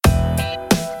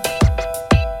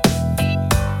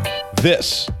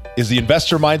This is the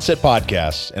Investor Mindset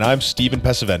Podcast, and I'm Stephen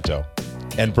Pesavento.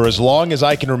 And for as long as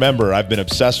I can remember, I've been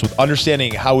obsessed with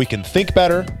understanding how we can think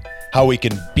better, how we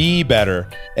can be better,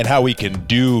 and how we can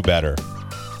do better.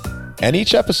 And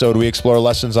each episode, we explore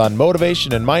lessons on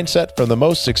motivation and mindset from the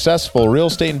most successful real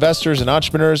estate investors and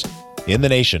entrepreneurs in the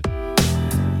nation.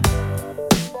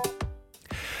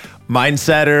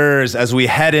 Mindsetters, as we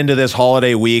head into this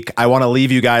holiday week, I want to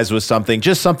leave you guys with something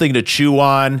to chew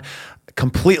on,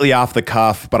 completely off the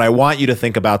cuff, but I want you to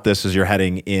think about this as you're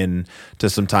heading in to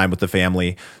some time with the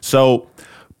family. So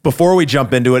before we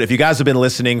jump into it, if you guys have been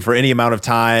listening for any amount of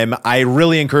time, I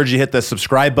really encourage you to hit the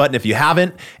subscribe button if you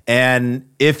haven't. And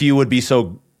if you would be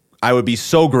I would be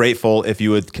so grateful if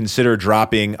you would consider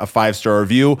dropping a 5-star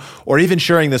review or even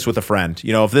sharing this with a friend.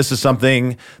 You know, if this is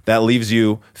something that leaves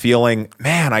you feeling,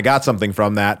 man, I got something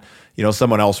from that,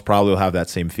 someone else probably will have that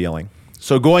same feeling.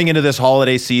 So going into this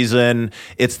holiday season,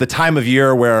 it's the time of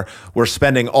year where we're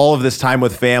spending all of this time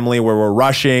with family, where we're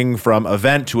rushing from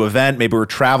event to event. Maybe we're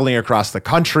traveling across the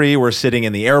country. We're sitting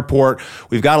in the airport.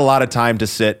 We've got a lot of time to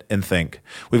sit and think.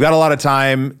 We've got a lot of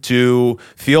time to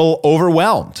feel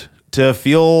overwhelmed, to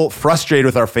feel frustrated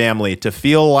with our family, to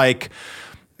feel like,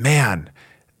 man,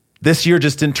 this year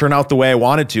just didn't turn out the way I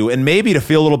wanted to, and maybe to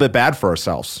feel a little bit bad for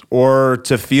ourselves, or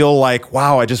to feel like,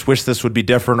 wow, I just wish this would be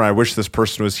different, or I wish this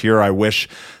person was here, I wish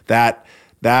that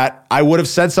I would have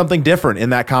said something different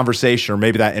in that conversation, or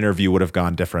maybe that interview would have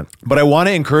gone different. But I want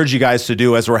to encourage you guys to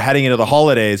do, as we're heading into the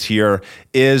holidays here,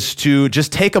 is to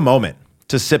just take a moment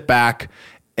to sit back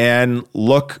and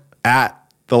look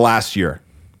at the last year.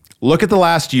 Look at the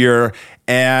last year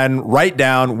and write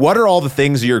down, what are all the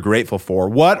things that you're grateful for?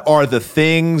 What are the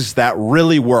things that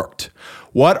really worked?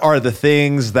 What are the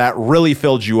things that really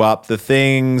filled you up? The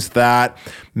things that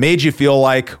made you feel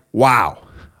like, wow,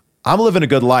 I'm living a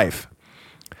good life.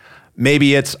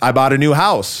 Maybe it's I bought a new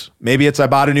house. Maybe it's I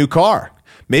bought a new car.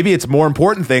 Maybe it's more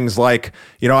important things like,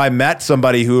 I met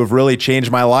somebody who have really changed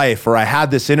my life, or I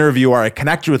had this interview, or I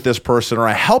connected with this person, or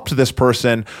I helped this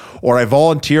person, or I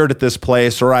volunteered at this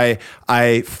place, or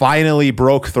I finally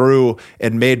broke through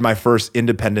and made my first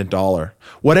independent dollar.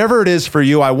 Whatever it is for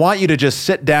you, I want you to just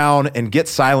sit down and get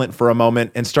silent for a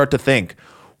moment and start to think,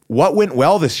 what went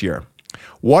well this year?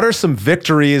 What are some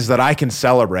victories that I can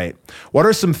celebrate? What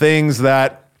are some things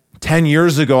that 10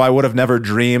 years ago I would have never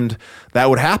dreamed that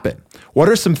would happen? What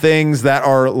are some things that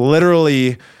are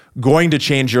literally going to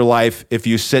change your life if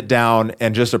you sit down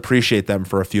and just appreciate them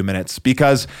for a few minutes?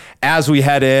 Because as we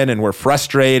head in and we're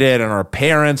frustrated and our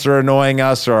parents are annoying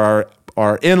us, or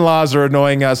our in-laws are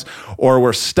annoying us, or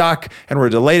we're stuck and we're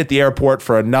delayed at the airport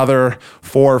for another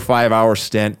 4 or 5 hour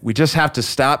stint, we just have to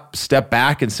step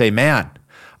back and say, man,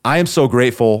 I am so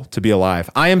grateful to be alive.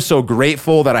 I am so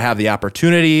grateful that I have the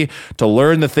opportunity to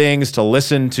learn the things, to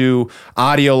listen to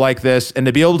audio like this, and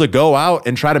to be able to go out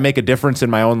and try to make a difference in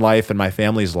my own life and my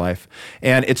family's life.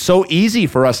 And it's so easy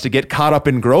for us to get caught up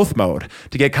in growth mode,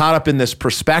 to get caught up in this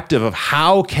perspective of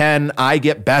how can I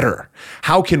get better?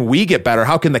 How can we get better?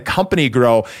 How can the company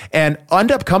grow? And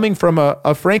end up coming from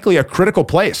frankly, a critical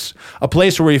place, a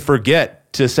place where we forget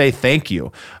to say thank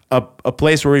you, a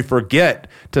place where we forget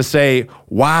to say,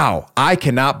 wow, I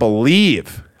cannot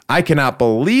believe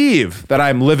that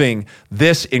I'm living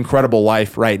this incredible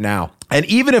life right now. And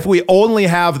even if we only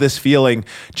have this feeling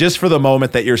just for the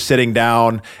moment that you're sitting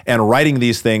down and writing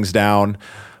these things down,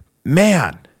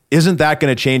 man, isn't that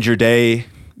going to change your day?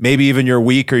 Maybe even your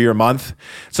week or your month.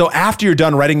 So after you're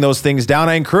done writing those things down,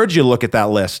 I encourage you to look at that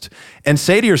list and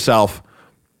say to yourself,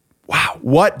 wow,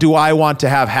 what do I want to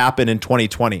have happen in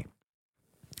 2020?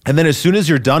 And then as soon as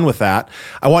you're done with that,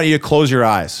 I want you to close your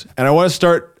eyes. And I want to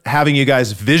start having you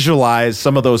guys visualize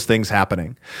some of those things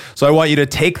happening. So I want you to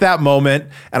take that moment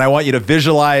and I want you to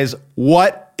visualize,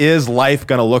 what is life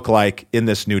going to look like in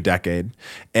this new decade?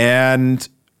 And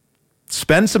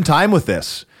spend some time with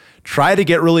this. Try to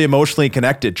get really emotionally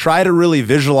connected. Try to really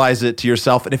visualize it to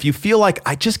yourself. And if you feel like,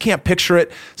 I just can't picture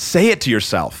it, say it to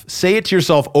yourself. Say it to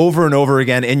yourself over and over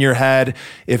again in your head,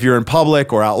 if you're in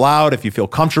public or out loud, if you feel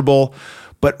comfortable.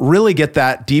 But really get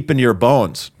that deep into your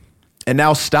bones. And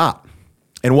now stop.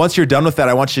 And once you're done with that,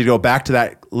 I want you to go back to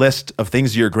that list of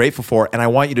things you're grateful for, and I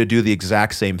want you to do the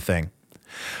exact same thing.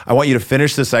 I want you to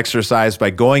finish this exercise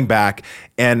by going back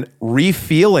and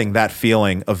re-feeling that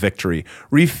feeling of victory,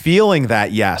 re-feeling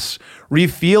that yes,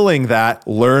 re-feeling that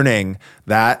learning,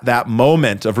 that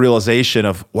moment of realization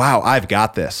of, wow, I've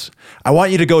got this. I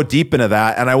want you to go deep into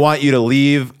that, and I want you to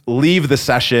leave the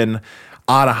session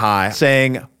on a high,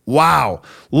 saying, wow,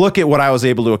 look at what I was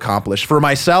able to accomplish. For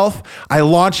myself, I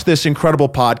launched this incredible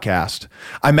podcast.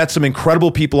 I met some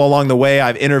incredible people along the way.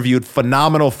 I've interviewed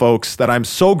phenomenal folks that I'm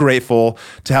so grateful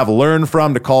to have learned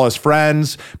from, to call as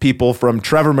friends, people from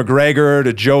Trevor McGregor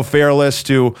to Joe Fairless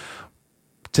to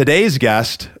today's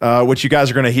guest, which you guys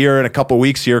are going to hear in a couple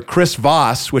weeks here, Chris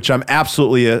Voss, which I'm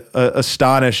absolutely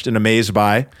astonished and amazed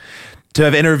by, to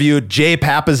have interviewed Jay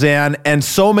Papasan and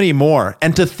so many more.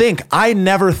 And to think, I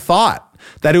never thought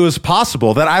that it was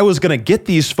possible that I was going to get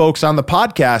these folks on the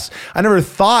podcast. I never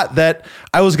thought that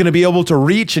I was going to be able to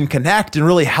reach and connect and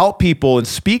really help people and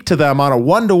speak to them on a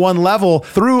one-to-one level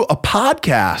through a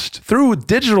podcast, through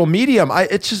digital medium.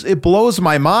 It blows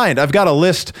my mind. I've got a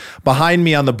list behind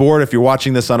me on the board if you're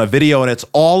watching this on a video, and it's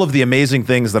all of the amazing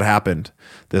things that happened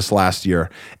this last year.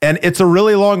 And it's a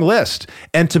really long list.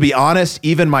 And to be honest,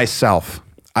 even myself,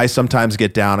 I sometimes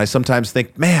get down. I sometimes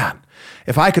think, man,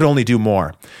 if I could only do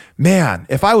more. Man,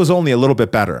 if I was only a little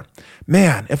bit better.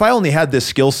 Man, if I only had this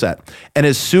skill set. And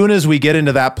as soon as we get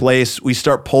into that place, we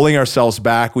start pulling ourselves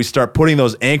back. We start putting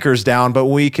those anchors down, but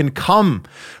we can come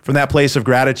from that place of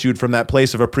gratitude, from that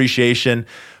place of appreciation.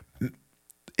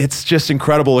 It's just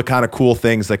incredible the kind of cool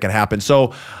things that can happen.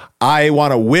 So I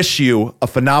want to wish you a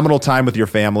phenomenal time with your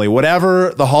family,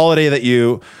 whatever the holiday that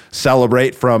you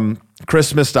celebrate, from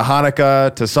Christmas to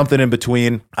Hanukkah to something in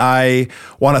between. I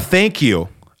want to thank you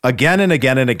again and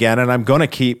again and again, and I'm going to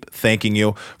keep thanking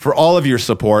you for all of your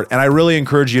support. And I really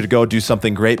encourage you to go do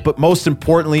something great, but most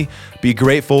importantly, be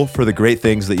grateful for the great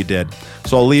things that you did.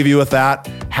 So I'll leave you with that.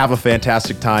 Have a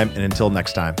fantastic time, and until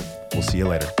next time, we'll see you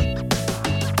later.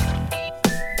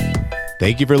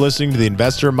 Thank you for listening to the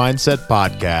Investor Mindset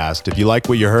Podcast. If you like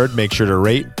what you heard, make sure to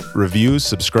rate, review,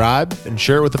 subscribe, and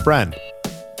share it with a friend.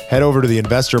 Head over to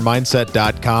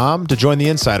theinvestormindset.com to join the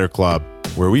Insider Club,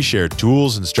 where we share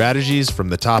tools and strategies from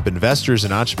the top investors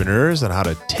and entrepreneurs on how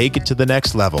to take it to the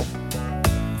next level.